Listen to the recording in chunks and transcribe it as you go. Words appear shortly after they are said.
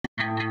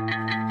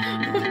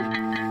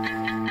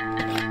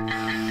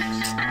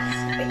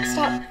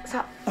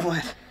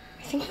What?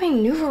 I think my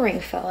Nuva ring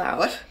fell out.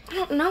 What? I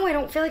don't know. I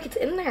don't feel like it's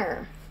in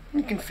there.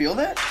 You can feel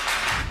that?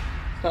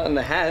 It's not in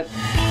the hat.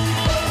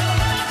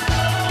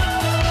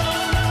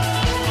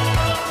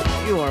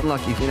 You are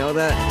lucky, you know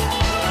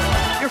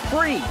that? You're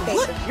free.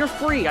 What? You're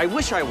free. I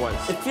wish I was.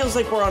 It feels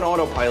like we're on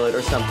autopilot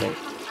or something.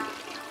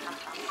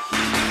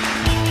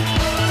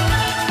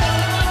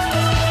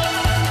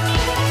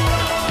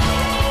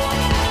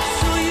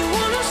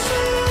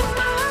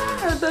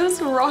 Are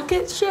those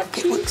rocket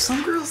ships? Hey, look,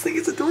 some girls think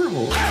it's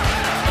adorable.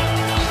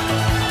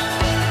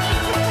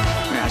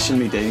 I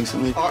shouldn't be dating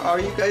somebody. Are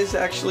you guys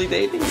actually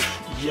dating?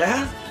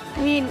 Yeah?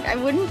 I mean, I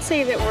wouldn't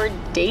say that we're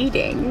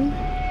dating.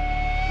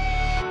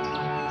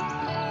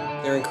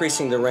 They're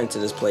increasing the rent to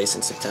this place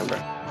in September.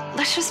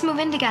 Let's just move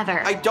in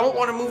together. I don't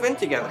want to move in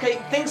together. Okay,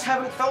 things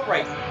haven't felt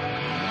right.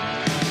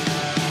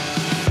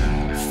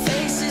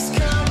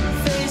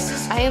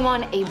 I am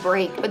on a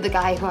break with the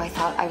guy who I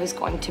thought I was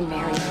going to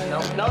marry.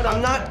 No,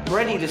 I'm not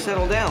ready to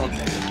settle down.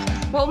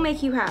 What'll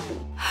make you happy?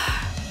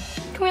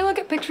 Can we look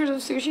at pictures of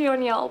sushi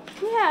on Yelp?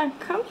 Yeah,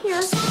 come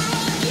here.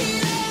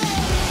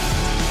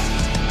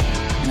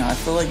 You know, I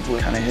feel like we're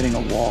kind of hitting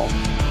a wall.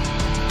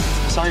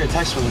 I saw your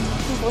text from her.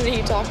 What are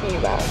you talking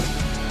about?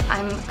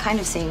 I'm kind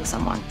of seeing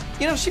someone.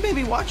 You know, she made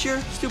me watch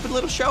your stupid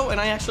little show, and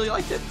I actually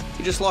liked it.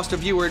 You just lost a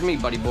viewer in me,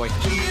 buddy boy.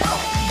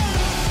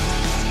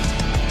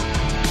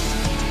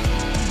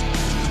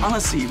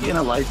 Honestly, in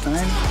a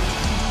lifetime,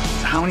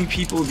 how many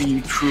people do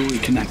you truly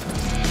connect with?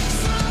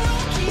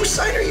 Whose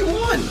side are you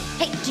on?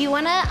 Hey, do you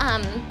wanna,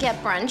 get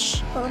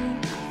brunch?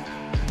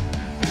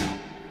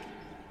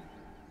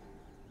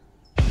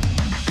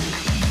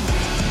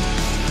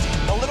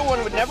 The little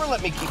one would never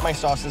let me keep my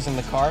sauces in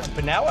the car,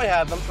 but now I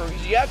have them for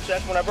easy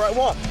access whenever I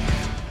want.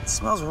 It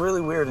smells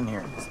really weird in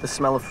here. It's the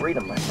smell of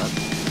freedom, my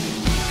friend.